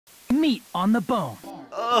meat on the bone.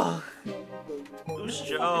 Ugh. Who's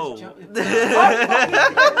Joe? You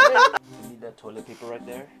need that toilet paper right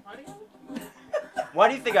there? Why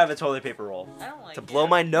do you think I have a toilet paper roll? I don't like To blow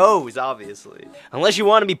my nose, obviously. Unless you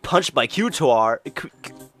want to be punched by Qtoir.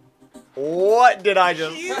 What did I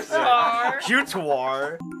just Qtoir.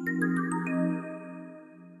 Qtoir.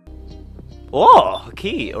 Oh, a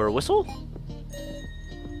key or a whistle?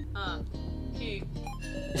 Key.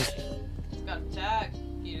 It's got a tag.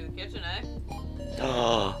 Key to the kitchen, eh?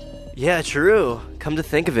 Oh, yeah, true. Come to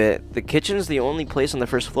think of it, the kitchen's the only place on the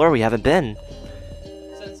first floor we haven't been.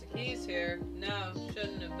 Since the key's here, no,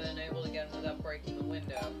 shouldn't have been able to get in without breaking the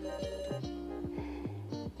window.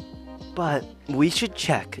 But we should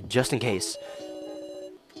check, just in case.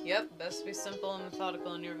 Yep, best to be simple and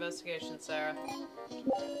methodical in your investigation, Sarah.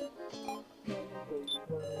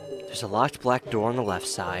 There's a locked black door on the left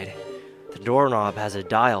side. The doorknob has a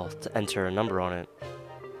dial to enter a number on it.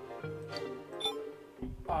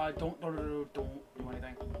 Don't do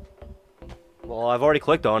anything. Well, I've already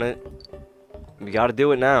clicked on it. We gotta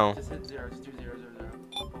do it now. Just hit 0, just do 0, 0, 0.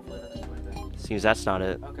 Hopefully it doesn't do anything. Seems that's not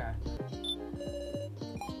it. Okay.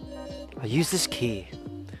 I'll use this key.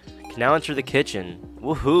 Can now enter the kitchen.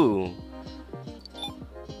 Woohoo!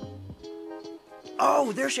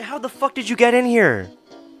 Oh, there's how the fuck did you get in here?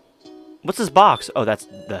 What's this box? Oh, that's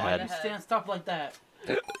the Why do head. you stand stuff like that?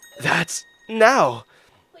 That's now.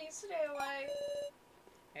 Please stay away.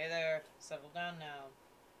 Hey there, settle down now.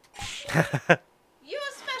 You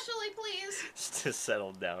especially, please. Just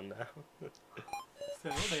settle down now.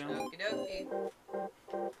 Okie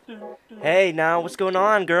dokie. Hey, now what's going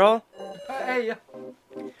on, girl? Hey.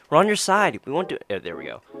 We're on your side. We won't do. Oh, there we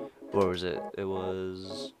go. What was it? It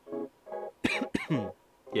was.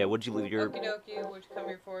 Yeah. What'd you leave your? Okie dokie. What'd you come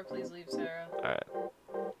here for? Please leave, Sarah. All right.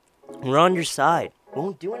 We're on your side. We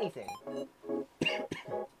won't do anything.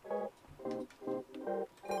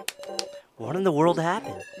 What in the world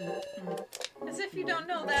happened? As if you don't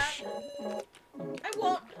know that. I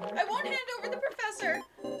won't hand over the professor.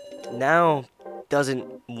 Now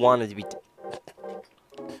doesn't want to be.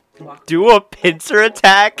 Do a pincer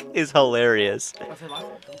attack is hilarious.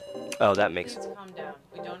 Oh, that makes. Please calm down.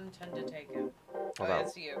 We don't intend to take him. Well, Oh,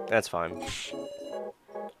 it's you. that's fine.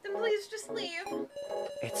 Then please just leave.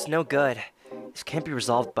 It's no good. This can't be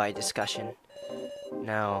resolved by discussion.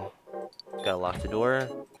 Now, gotta lock the door.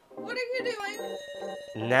 What are you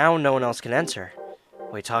doing? Now no one else can enter.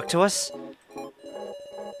 Wait, talk to us? You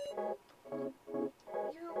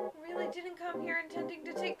really didn't come here intending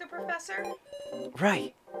to take the professor?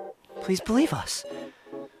 Right. Please believe us.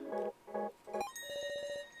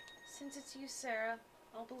 Since it's you, Sarah,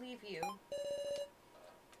 I'll believe you.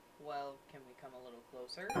 Well, can we come a little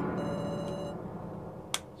closer?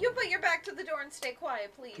 You put your back to the door and stay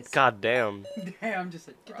quiet, please. God damn. Damn, just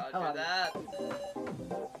get the hell Roger out of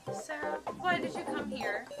that. Sarah, why did you come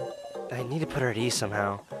here? I need to put her at ease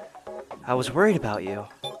somehow. I was worried about you.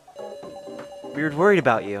 We were worried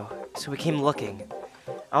about you, so we came looking.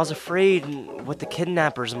 I was afraid what the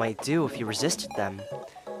kidnappers might do if you resisted them.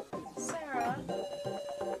 Sarah,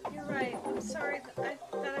 you're right. I'm sorry that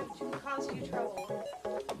I've caused you trouble.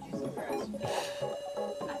 Jesus Christ.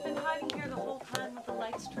 I've been hiding here the whole time with the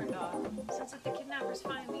lights turned off. Since if the kidnappers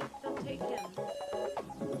find me, they'll take him.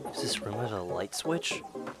 Does this room have a light switch?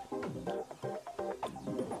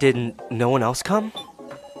 Didn't no one else come?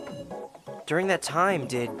 During that time,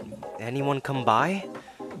 did anyone come by?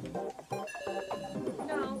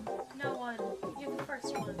 No one. You're the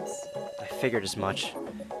first ones. I figured as much.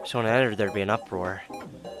 So when I entered, there'd be an uproar.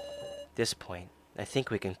 At this point, I think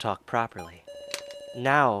we can talk properly.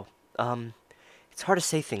 Now, it's hard to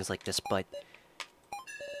say things like this, but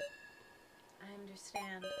I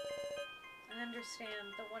understand. I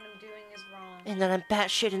understand that what I'm doing is wrong. and that I'm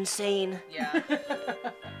batshit insane. Yeah. I've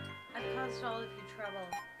caused all of you trouble.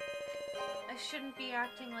 I shouldn't be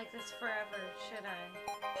acting like this forever, should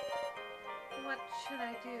I? What should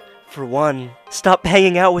I do? For one, stop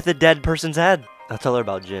hanging out with a dead person's head. I'll tell her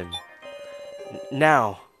about Jin.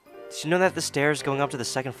 Now, did you know that the stairs going up to the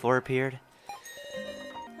second floor appeared?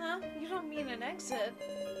 Huh? You don't mean an exit?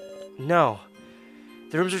 No.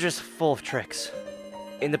 The rooms are just full of tricks.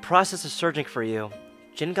 In the process of searching for you,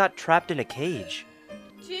 Jin got trapped in a cage.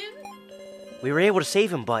 Jin? We were able to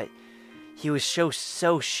save him, but he was so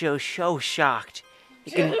shocked.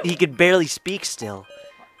 He could barely speak still.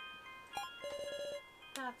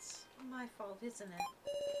 That's my fault, isn't it?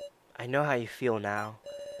 I know how you feel now,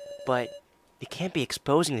 but you can't be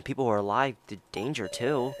exposing the people who are alive to danger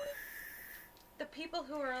too. The people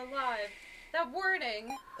who are alive. That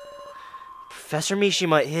wording. Professor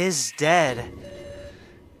Mishima is dead.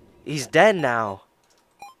 He's dead now.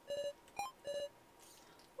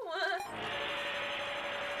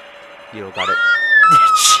 You don't got it.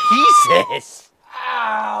 Jesus!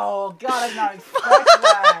 Ow! God, I did not expect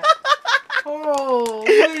that. Holy!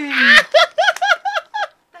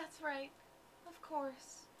 That's right. Of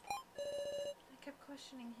course. I kept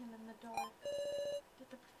questioning him in the dark, but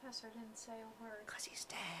the professor didn't say a word. 'Cause he's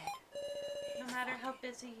dead. No matter how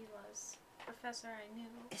busy he was, the professor I knew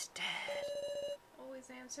He's dead. always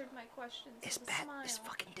answered my questions He's with a bad. smile. He's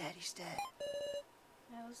fucking dead. He's dead.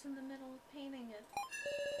 I was in the middle of painting it.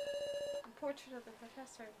 A portrait of the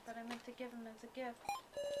professor that I meant to give him as a gift.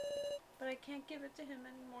 But I can't give it to him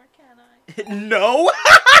anymore, can I? No?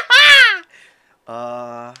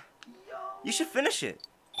 You should finish it.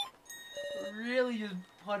 Really just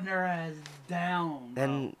putting her ass down.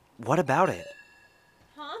 Then what about it?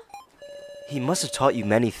 Huh? He must have taught you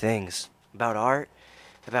many things. About art,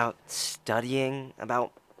 about studying,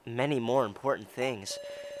 about many more important things.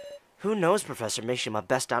 Who knows, Professor Mishima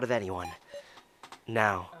best out of anyone.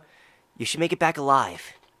 Now, you should make it back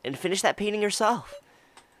alive and finish that painting yourself.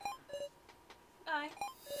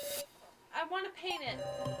 I want to paint it.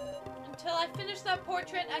 Until I finish that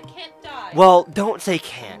portrait, I can't die. Well, don't say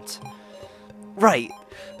can't. Right.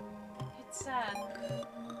 It's sad.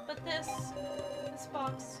 But this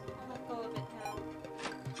box, I'll let go of it now.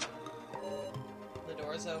 The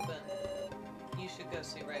door's open. You should go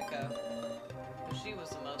see Reiko. Because she was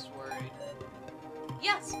the most worried.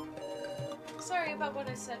 Yes! Sorry about what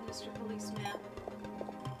I said, Mr. Policeman.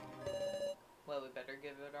 Well, we better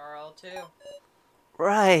give it our all, too.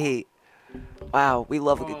 Right. Wow, we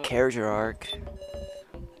love a good character arc.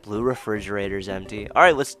 Blue refrigerator's empty.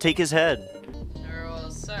 Alright, let's take his head. Or, well,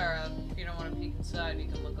 Sarah, if you don't want to peek inside, you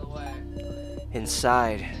can look away.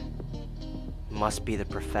 Inside must be the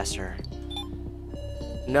professor.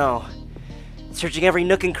 No. Searching every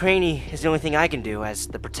nook and cranny is the only thing I can do as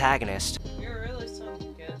the protagonist. You're really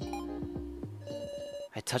something, kid.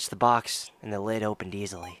 I touched the box and the lid opened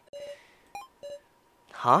easily.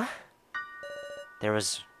 Huh? There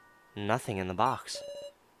was nothing in the box.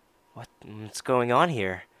 What's going on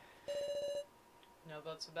here? No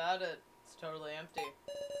buts about it. It's totally empty.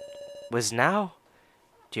 Was now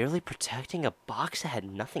dearly protecting a box that had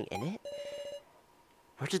nothing in it?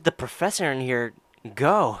 Where did the professor in here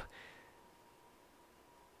go?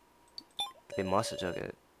 They must have took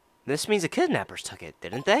it. This means the kidnappers took it,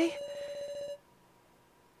 didn't they?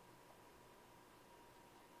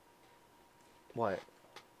 What?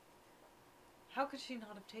 How could she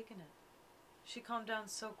not have taken it? She calmed down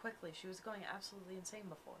so quickly. She was going absolutely insane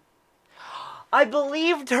before. I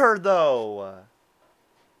believed her, though!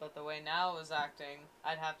 But the way Nao was acting,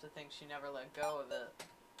 I'd have to think she never let go of it.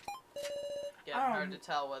 Getting hard to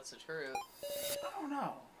tell what's the truth. I don't know.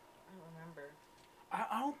 I don't remember. I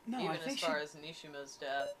don't know. Even I think as far as Nishima's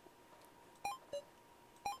death.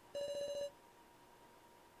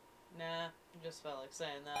 Nah, just felt like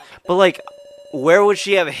saying that. But, like, where would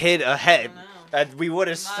she have hid a I head don't know. that we would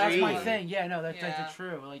have that's seen? my thing. Yeah, no, that's Yeah.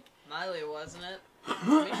 true. Like, Miley, wasn't it?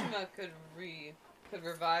 Mishima could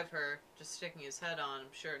revive her, just sticking his head on. I'm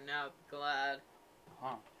sure now I'd be glad.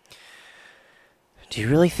 huh? Do you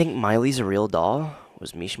really think Miley's a real doll?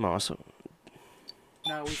 Was Mishima also?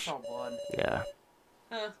 No, we saw blood. Yeah.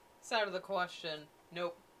 Huh, it's out of the question.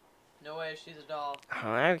 Nope. No way she's a doll.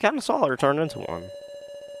 I kind of saw her turn into one.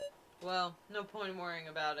 Well, no point in worrying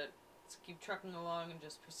about it. Let's keep trucking along and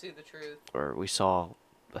just pursue the truth. Or we saw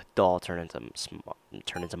a doll turn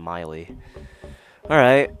into Miley. All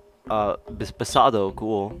right. Basado,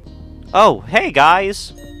 cool. Oh, hey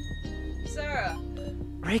guys. Sarah,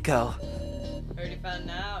 Reiko. already found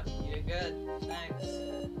out. You did good. Thanks.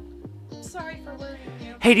 I'm sorry for worrying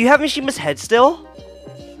you. Hey, do you have Mishima's head still?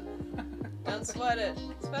 Don't sweat it,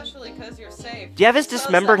 especially because you're safe. Do you have his So's the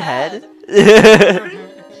dismembered head?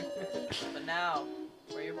 But now,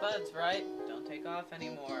 we're your buds, right? Don't take off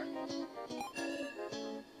anymore.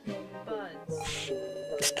 Buds.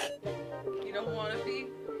 You don't want to be?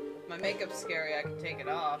 My makeup's scary, I can take it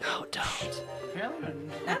off. No, don't. Apparently,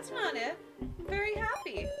 That's not it. I'm very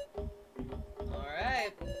happy.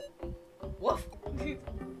 Alright. Woof!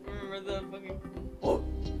 Remember the fucking...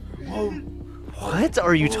 What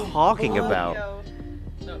are you talking about? audio?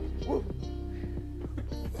 No.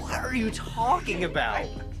 What are you talking about?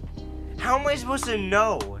 How am I supposed to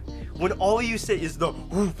know when all you say is the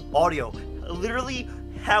woof audio? Literally,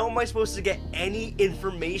 how am I supposed to get any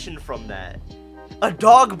information from that? A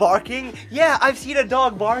dog barking? Yeah, I've seen a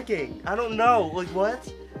dog barking. I don't know. Like,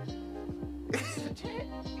 what? You're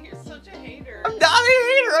such a hater. I'm not a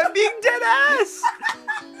hater. I'm being dead ass.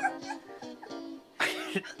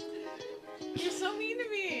 You're so mean to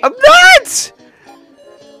me. I'm not.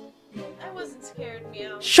 I wasn't scared,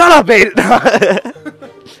 meow. Shut up, Aiden.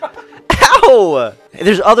 No!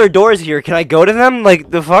 There's other doors here. Can I go to them? Like,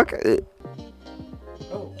 the fuck?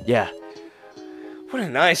 Oh. Yeah. What a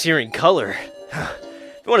nice hearing color.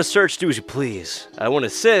 If you want to search, do as you please. I won't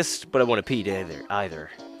assist, but I won't impede either.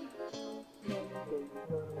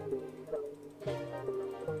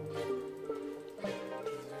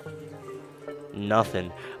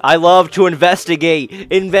 Nothing. I love to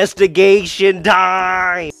investigate. Investigation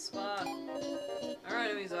time! Spot. Our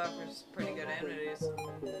enemies offers pretty good amenities.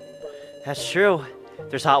 That's true. If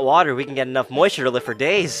there's hot water, we can get enough moisture to live for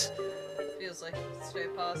days. Feels like you can stay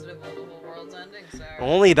positive while the whole world's ending, Sarah.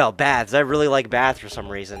 Only about baths. I really like baths for some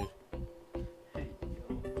reason.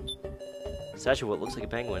 It's actually what looks like a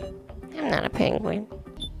penguin. I'm not a penguin.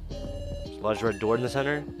 There's a large red door in the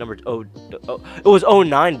center. Number it was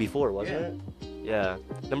 09 before, wasn't it? Yeah.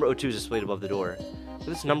 Number 02 is displayed above the door. What does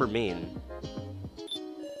this number mean?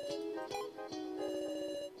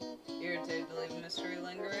 Irritated to leave a mystery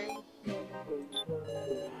lingering?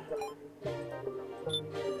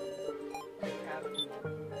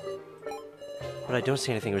 But I don't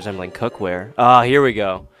see anything resembling cookware. Ah, here we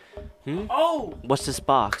go. Hmm? Oh! What's this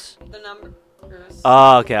box? The numbers.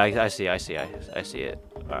 Oh, okay, I see it.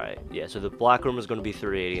 Alright, yeah, so the black room is going to be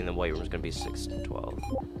 380 and the white room is going to be 612.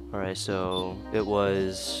 Alright, so it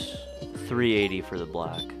was 380 for the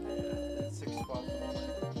black. 612.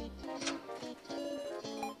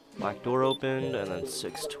 Black door opened, and then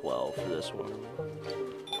 612 for this one.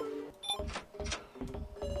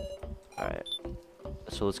 Alright,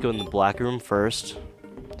 so let's go in the black room first.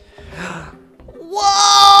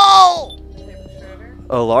 Whoa!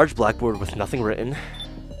 A large blackboard with nothing written.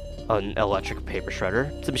 An electric paper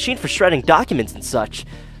shredder. It's a machine for shredding documents and such.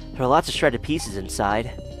 There are lots of shredded pieces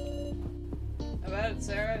inside. How about it,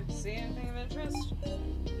 Sarah? See anything of interest?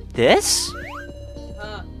 This?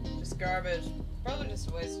 Huh. Just garbage. Probably just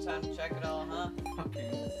a waste of time to check it all, huh?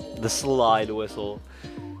 The slide whistle.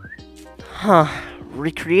 Huh.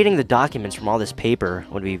 Recreating the documents from all this paper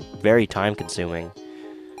would be very time consuming.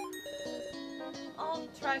 I'll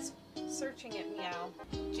try searching it, meow.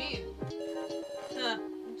 Gene. Huh.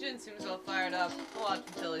 Jin seems all fired up. I'll watch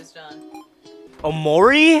until he's done.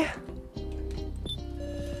 Omori?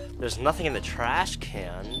 There's nothing in the trash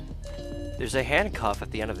can. There's a handcuff at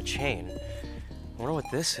the end of a chain. I wonder what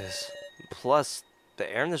this is. Plus,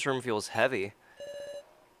 the air in this room feels heavy.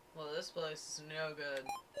 Well, this place is no good.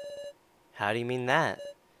 How do you mean that?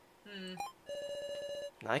 Hmm.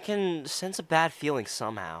 I can sense a bad feeling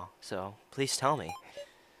somehow, so please tell me.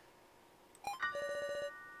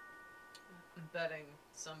 I'm betting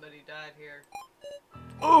somebody died here.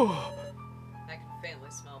 Oh! I can faintly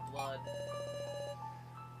smell blood.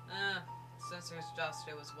 Sensor's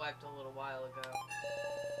Justice was wiped a little while ago.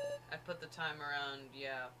 I put the time around,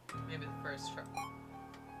 yeah, maybe the first trial.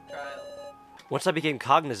 Once I became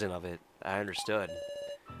cognizant of it, I understood.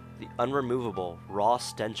 The unremovable, raw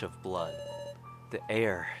stench of blood. The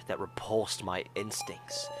air that repulsed my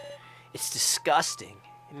instincts. It's disgusting.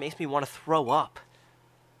 It makes me want to throw up.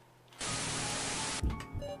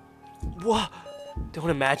 Whoa! Don't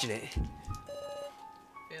imagine it. Feeling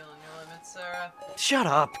your limits, Sarah? Shut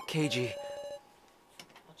up, KG.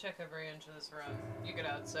 I'll check every inch of this room. You get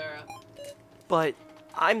out, Sarah. But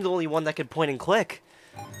I'm the only one that can point and click.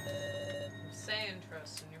 Say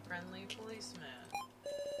interest in your friendly policeman.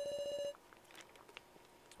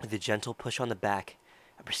 With a gentle push on the back,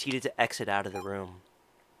 I proceeded to exit out of the room.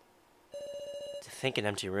 To think an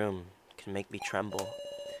empty room can make me tremble.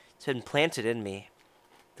 It's been planted in me,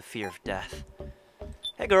 the fear of death.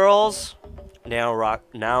 Hey girls! Now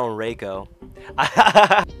Reiko.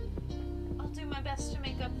 I'll do my best to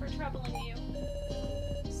make up for troubling you.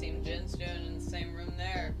 Seem Jin's doing in the same room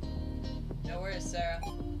there. No worries, Sarah.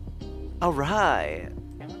 Alright.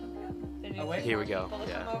 Then Oh, wait. Here we go, People to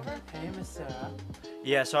yeah. come over? Hey, Miss Sarah.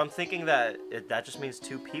 Yeah, so I'm thinking that that just means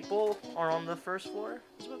 2 people are on the first floor.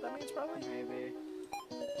 Is what that means, probably? Maybe.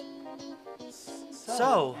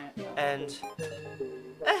 So, and...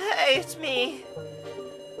 Hey, it's me!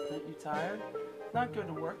 Aren't you tired? Not good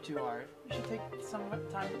to work too hard. You should take some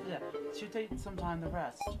time. Yeah, you should take some time to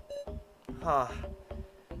rest. Huh.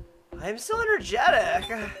 I'm still energetic.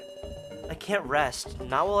 I can't rest.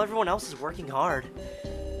 Not while everyone else is working hard.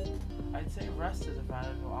 I'd say rest is a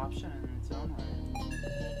valuable option in its own right.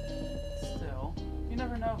 Still, you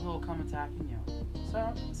never know who will come attacking you. So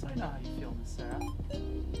I know how you feel, Miss Sarah.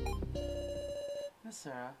 Miss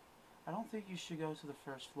Sarah, I don't think you should go to the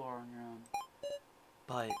first floor on your own.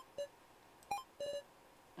 But...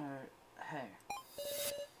 Hey.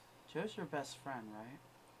 Joe's your best friend,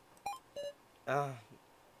 right?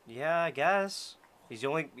 Yeah, I guess.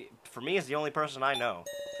 For me, he's the only person I know.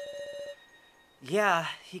 Yeah,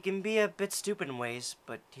 he can be a bit stupid in ways,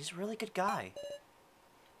 but he's a really good guy.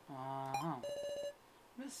 Uh-huh.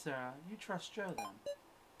 Miss Sarah, you trust Joe then?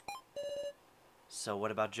 So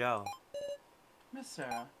what about Joe? Miss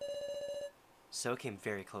Sarah, So came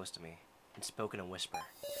very close to me and spoke in a whisper.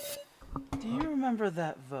 do you remember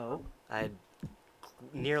that vote? I'd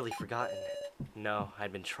nearly forgotten. No,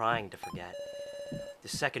 I'd been trying to forget. The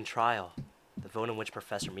second trial, the vote in which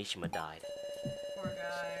Professor Mishima died. Poor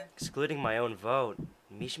guy. Excluding my own vote,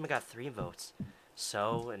 Mishima got 3 votes.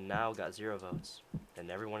 So and Now got 0 votes.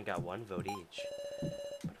 And everyone got 1 vote each.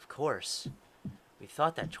 But of course, we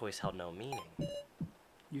thought that choice held no meaning.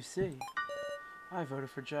 You see, I voted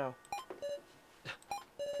for Joe.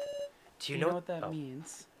 Do You you know what that oh.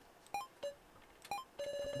 means?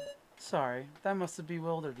 Sorry, that must have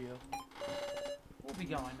bewildered you. We'll be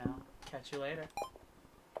going now. Catch you later.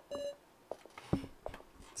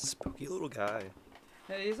 Spooky little guy.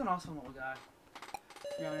 Hey, he's an awesome little guy.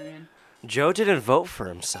 You know what I mean? Joe didn't vote for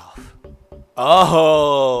himself.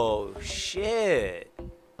 Oh, shit.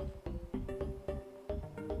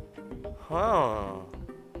 Huh.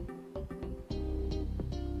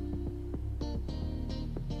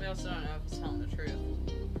 We also don't know if he's telling the truth.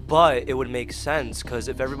 But it would make sense, because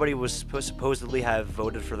if everybody was supposedly have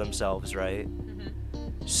voted for themselves, right?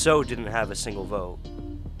 Mm-hmm. So didn't have a single vote.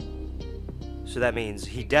 So that means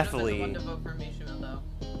he definitely... He could have been the one to vote for Mishima, though.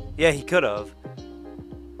 Yeah, he could have.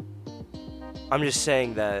 I'm just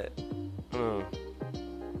saying that...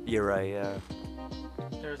 You're right, yeah.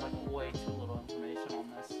 There's like way too little information on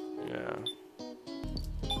this. Yeah.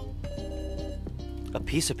 A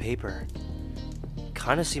piece of paper.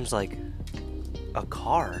 Kind of seems like a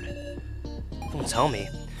card. Don't tell me.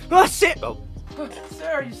 Oh, shit! Oh,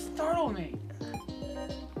 Sarah, you startled me!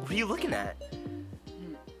 what are you looking at?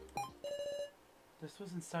 This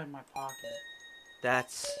was inside my pocket.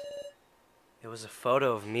 It was a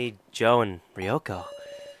photo of me, Joe, and Ryoko.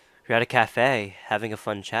 We were at a cafe, having a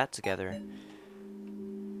fun chat together.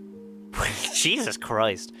 Jesus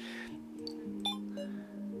Christ.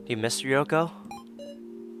 Do you miss Ryoko?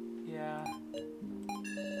 Yeah.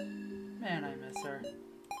 Man, I miss her.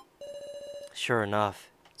 Sure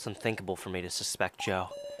enough, it's unthinkable for me to suspect Joe.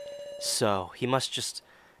 So, he must just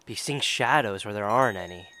be seeing shadows where there aren't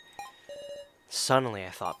any. Suddenly, I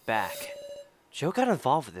thought back. Joe got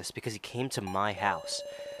involved with this because he came to my house.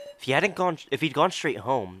 If he'd gone straight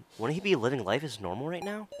home, wouldn't he be living life as normal right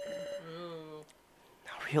now?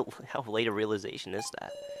 Ooh. How late a realization is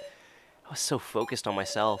that? I was so focused on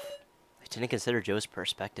myself, I didn't consider Joe's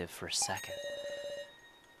perspective for a second.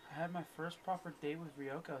 I had my first proper date with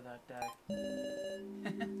Ryoko that day.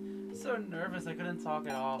 So nervous I couldn't talk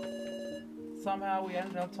at all. Somehow we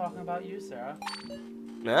ended up talking about you, Sarah.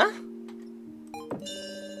 Huh?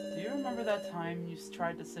 Do you remember that time you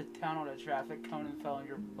tried to sit down on a traffic cone and fell on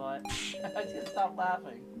your butt? I just stopped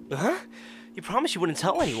laughing. Huh? You promised you wouldn't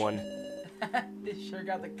tell anyone. It sure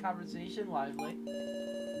got the conversation lively.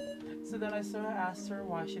 So then I sort of asked her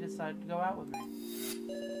why she decided to go out with me.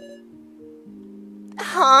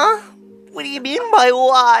 Huh? What do you mean by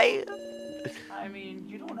why? I mean,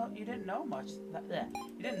 you didn't know much.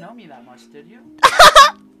 You didn't know me that much, did you?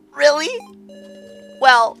 Really?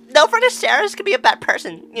 Well, no friend of Sarah's could be a bad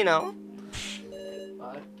person, you know.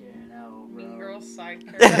 Fucking hell, bro. Mean Girl side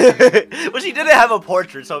character. Well, she didn't have a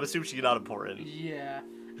portrait, so I'm assuming she's not important. Yeah.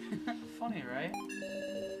 Funny, right?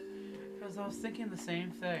 Because I was thinking the same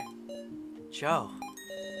thing. Joe.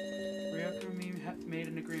 Ryoko and me made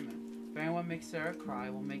an agreement. If anyone makes Sarah cry,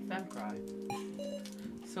 we'll make them cry.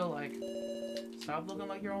 So, like, stop looking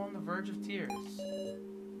like you're on the verge of tears.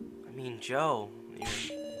 I mean, Joe,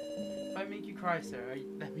 If I make you cry, Sarah,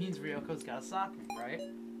 that means Ryoko's gotta sock me, right?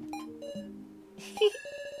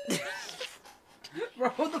 Bro,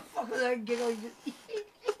 what the fuck is that giggle?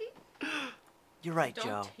 You're right, Don't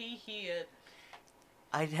Joe. tee-hee it.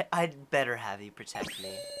 I'd better have you protect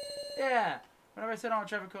me. Yeah. Whenever I sit on a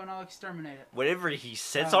traffic cone, I'll exterminate it. Whenever he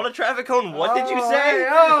sits on a traffic cone, what did you Oh, say? hey,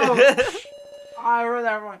 oh! I heard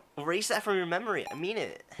that wrong. Erase that from your memory. I mean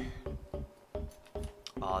it.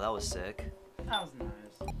 Oh, that was sick. That was nice.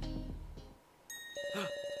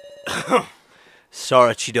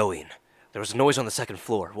 Sarah Chidoin. There was a noise on the second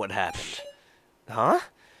floor. What happened? Huh?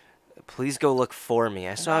 Please go look for me.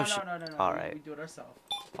 I still have No. Alright. We do it ourselves.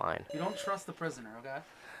 Fine. You don't trust the prisoner, okay?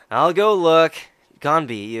 I'll go look. Can't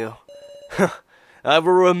be you. I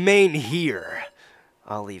will remain here.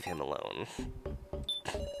 I'll leave him alone.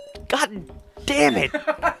 God damn it!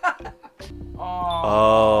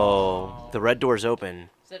 Oh, the red door's open.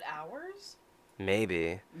 Is it ours?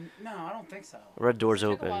 Maybe. No, I don't think so. The red door's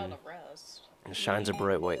Took a while open. to rest. It shines a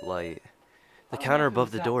bright white light. The I don't counter know if it above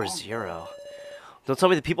was the that door is long. 0. Don't tell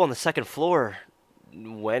me the people on the second floor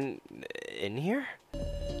went in here?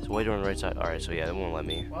 So white door on the right side. Alright, so yeah, it won't let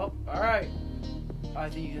me. Well, alright. I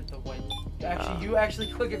think you hit the white. Actually, you actually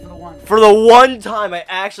click it for the one. For the one time I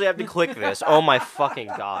actually have to click this. Oh my fucking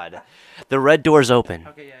god. The red door's open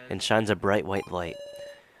Okay, yeah. and shines a bright white light.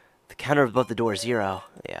 The counter above the door is 0.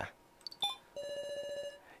 Yeah.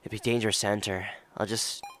 It'd be dangerous to enter. I'll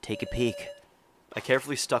just take a peek. I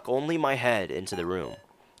carefully stuck only my head into the room.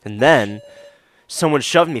 And then, someone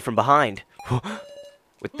shoved me from behind.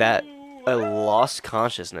 With that, I lost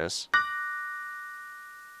consciousness.